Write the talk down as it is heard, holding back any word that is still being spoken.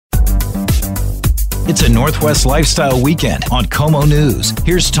It's a Northwest Lifestyle Weekend on Como News.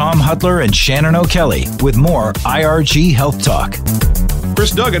 Here's Tom Hutler and Shannon O'Kelly with more IRG Health Talk.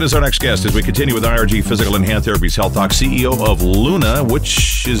 Chris Duggan is our next guest as we continue with IRG Physical and Hand Therapies Health Talk, CEO of Luna,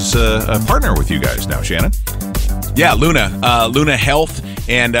 which is a partner with you guys now, Shannon. Yeah, Luna Health,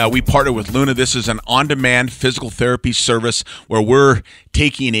 and we partner with Luna. This is an on-demand physical therapy service where we're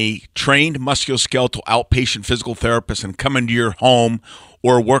taking a trained musculoskeletal outpatient physical therapist and coming to your home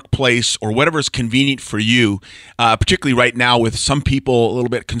or workplace or whatever is convenient for you, particularly right now with some people a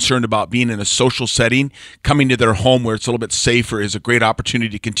little bit concerned about being in a social setting. Coming to their home where it's a little bit safer is a great opportunity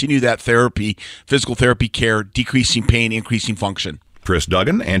to continue that therapy, physical therapy care, decreasing pain, increasing function. Chris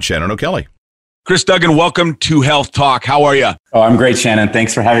Duggan and Shannon O'Kelly. Chris Duggan, welcome to Health Talk. How are you? Oh, I'm great, Shannon.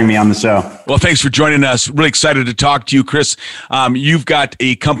 Thanks for having me on the show. Well, thanks for joining us. Really excited to talk to you, Chris. You've got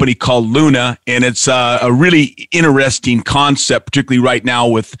a company called Luna, and it's a really interesting concept, particularly right now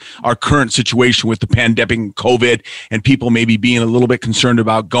with our current situation with the pandemic and COVID and people maybe being a little bit concerned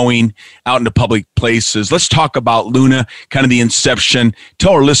about going out into public places. Let's talk about Luna, kind of the inception.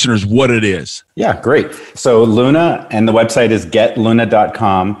 Tell our listeners what it is. Yeah, great. So Luna, and the website is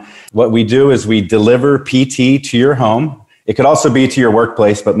getluna.com. What we do is we deliver PT to your home. It could also be to your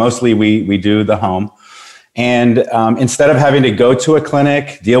workplace, but mostly we do the home. And instead of having to go to a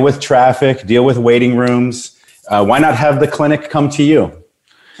clinic, deal with traffic, deal with waiting rooms, why not have the clinic come to you?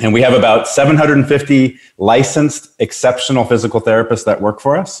 And we have about 750 licensed exceptional physical therapists that work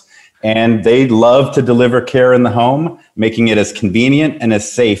for us. And they love to deliver care in the home, making it as convenient and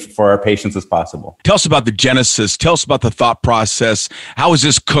as safe for our patients as possible. Tell us about the genesis. Tell us about the thought process. How is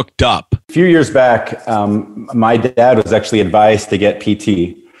this cooked up? A few years back, my dad was actually advised to get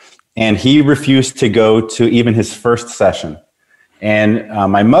PT, and he refused to go to even his first session. And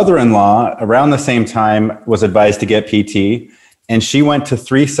my mother-in-law, around the same time, was advised to get PT, and she went to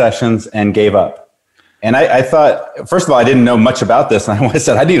 3 sessions and gave up. And I thought, first of all, I didn't know much about this. And I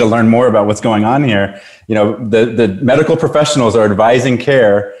said, I need to learn more about what's going on here. You know, the medical professionals are advising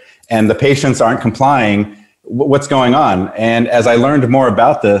care and the patients aren't complying. What's going on? And as I learned more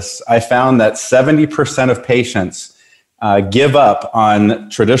about this, I found that 70% of patients give up on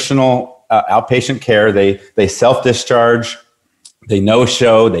traditional outpatient care. They self-discharge, they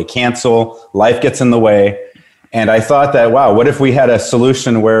no-show, they cancel, life gets in the way. And I thought that, wow, what if we had a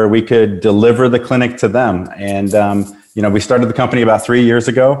solution where we could deliver the clinic to them? And, we started the company about 3 years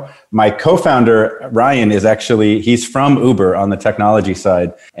ago. My co-founder, Ryan, he's from Uber on the technology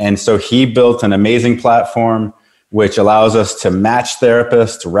side. And so he built an amazing platform which allows us to match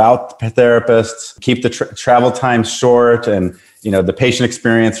therapists, route therapists, keep the travel time short, and, the patient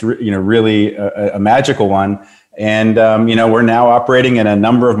experience, really a magical one. And, we're now operating in a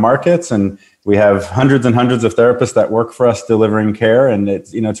number of markets, and we have hundreds and hundreds of therapists that work for us delivering care. And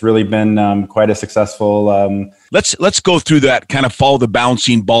it's really been quite a successful. Let's go through that, kind of follow the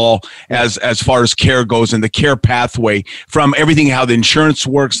bouncing ball as far as care goes and the care pathway from everything, how the insurance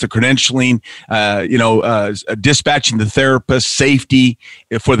works, the credentialing, dispatching the therapist, safety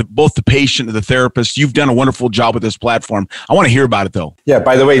for both the patient and the therapist. You've done a wonderful job with this platform. I want to hear about it though. Yeah,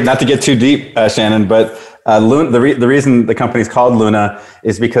 by the way, not to get too deep, Shannon, but the reason the company's called Luna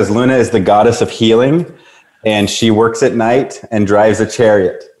is because Luna is the goddess of healing, and she works at night and drives a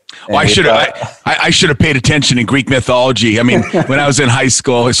chariot. Well, I should have paid attention in Greek mythology. I mean, when I was in high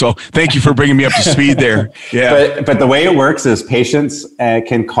school. So thank you for bringing me up to speed there. Yeah. But the way it works is patients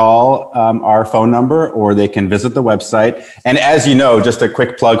can call our phone number, or they can visit the website. And as you know, just a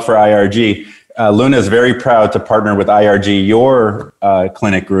quick plug for IRG. Luna is very proud to partner with IRG, your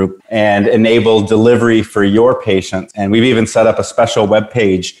clinic group, and enable delivery for your patients. And we've even set up a special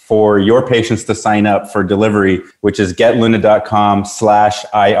webpage for your patients to sign up for delivery, which is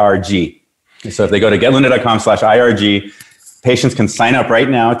getluna.com/IRG. So if they go to getluna.com/IRG, patients can sign up right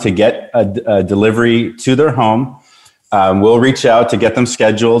now to get a delivery to their home. We'll reach out to get them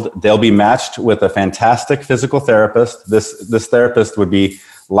scheduled. They'll be matched with a fantastic physical therapist. This therapist would be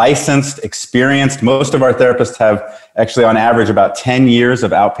licensed, experienced. Most of our therapists have actually on average about 10 years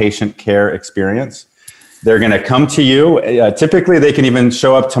of outpatient care experience. They're going to come to you. Typically they can even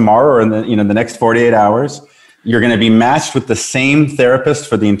show up tomorrow or in the next 48 hours. You're going to be matched with the same therapist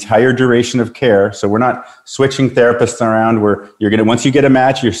for the entire duration of care. So we're not switching therapists around. Once you get a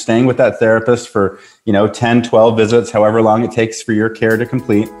match, you're staying with that therapist for, 10, 12 visits, however long it takes for your care to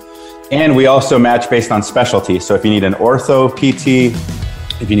complete. And we also match based on specialty. So if you need an ortho PT,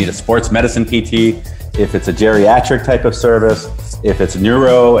 if you need a sports medicine PT, if it's a geriatric type of service, if it's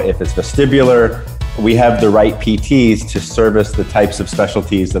neuro, if it's vestibular, we have the right PTs to service the types of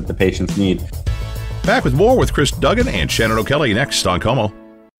specialties that the patients need. Back with more with Chris Duggan and Shannon O'Kelly next on Como.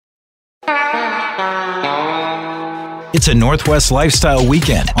 It's a Northwest lifestyle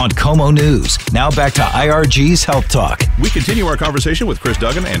weekend on Como News. Now back to IRG's Health Talk. We continue our conversation with Chris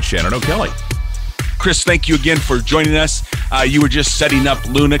Duggan and Shannon O'Kelly. Chris, thank you again for joining us. You were just setting up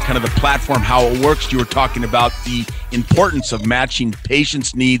Luna, kind of the platform, how it works. You were talking about the importance of matching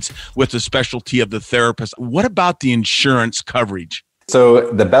patients' needs with the specialty of the therapist. What about the insurance coverage?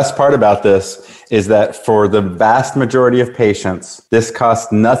 So the best part about this is that for the vast majority of patients, this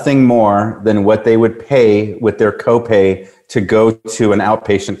costs nothing more than what they would pay with their copay to go to an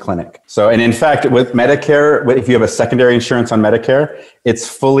outpatient clinic. So, and in fact, with Medicare, if you have a secondary insurance on Medicare, it's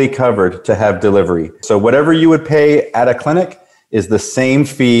fully covered to have delivery. So whatever you would pay at a clinic is the same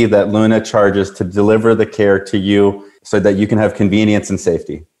fee that Luna charges to deliver the care to you so that you can have convenience and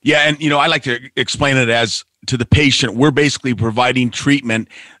safety. Yeah, and I like to explain it as to the patient, we're basically providing treatment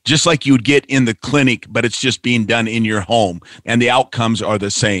just like you would get in the clinic, but it's just being done in your home, and the outcomes are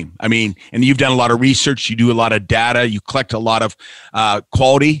the same. I mean, and you've done a lot of research, you do a lot of data, you collect a lot of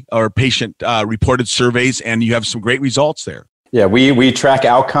quality or patient reported surveys, and you have some great results there. Yeah, we track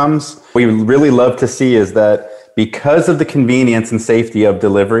outcomes. What we really love to see is that because of the convenience and safety of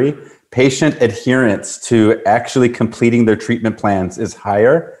delivery, patient adherence to actually completing their treatment plans is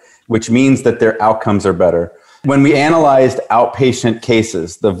higher, which means that their outcomes are better. When we analyzed outpatient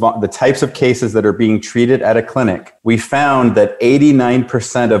cases, the types of cases that are being treated at a clinic, we found that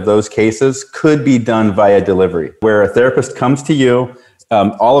 89% of those cases could be done via delivery, where a therapist comes to you.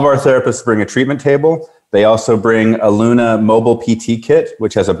 All of our therapists bring a treatment table. They also bring a Luna mobile PT kit,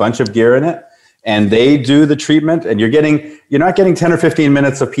 which has a bunch of gear in it. And they do the treatment, and you're not getting 10 or 15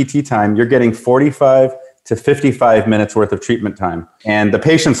 minutes of PT time. You're getting 45 to 55 minutes worth of treatment time. And the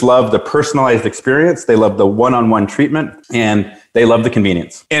patients love the personalized experience. They love the one-on-one treatment, and they love the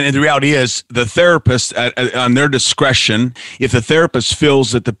convenience. And the reality is the therapist, on their discretion, if the therapist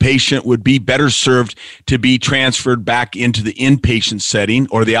feels that the patient would be better served to be transferred back into the inpatient setting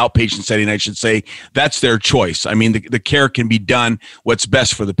or the outpatient setting, I should say, that's their choice. I mean, the care can be done what's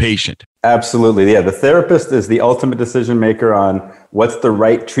best for the patient. Absolutely. Yeah. The therapist is the ultimate decision maker on what's the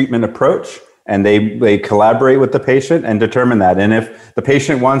right treatment approach. And they collaborate with the patient and determine that. And if the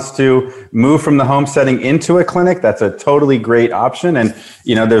patient wants to move from the home setting into a clinic, that's a totally great option. And,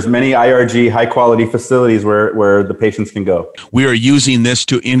 there's many IRG high quality facilities where the patients can go. We are using this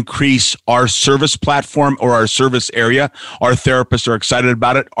to increase our service platform or our service area. Our therapists are excited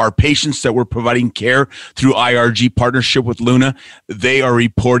about it. Our patients that we're providing care through IRG partnership with Luna, they are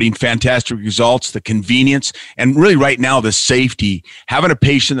reporting fantastic results, the convenience, and really right now the safety. Having a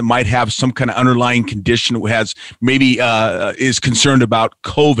patient that might have some kind of underlying condition who has maybe is concerned about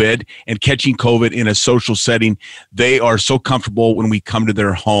COVID and catching COVID in a social setting, they are so comfortable when we come to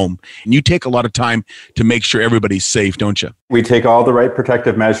their home. And you take a lot of time to make sure everybody's safe, don't you? We take all the right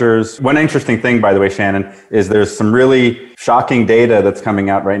protective measures. One interesting thing, by the way, Shannon, is there's some really shocking data that's coming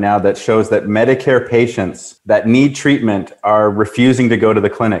out right now that shows that Medicare patients that need treatment are refusing to go to the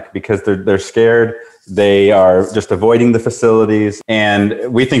clinic because they're scared. They are just avoiding the facilities. And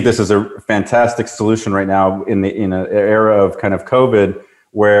we think this is a fantastic solution right now in an era of kind of COVID,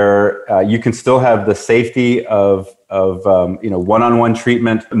 where you can still have the safety of one-on-one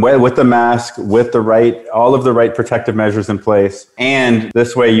treatment with the mask, with all of the right protective measures in place. And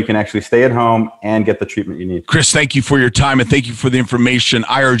this way you can actually stay at home and get the treatment you need. Chris, thank you for your time and thank you for the information.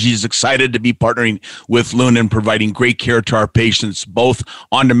 IRG is excited to be partnering with Luna and providing great care to our patients, both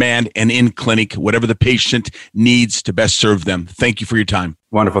on demand and in clinic, whatever the patient needs to best serve them. Thank you for your time.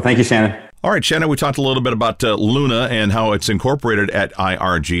 Wonderful. Thank you, Shannon. All right, Shannon, we talked a little bit about Luna and how it's incorporated at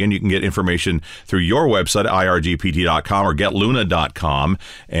IRG, and you can get information through your website, irgpt.com or getluna.com.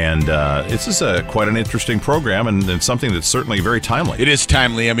 And this is quite an interesting program and something that's certainly very timely. It is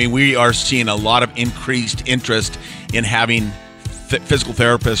timely. I mean, we are seeing a lot of increased interest in having physical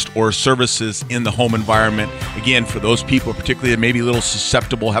therapist or services in the home environment. Again, for those people, particularly that may be a little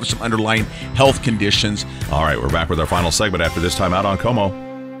susceptible, have some underlying health conditions. All right, we're back with our final segment after this time out on Como.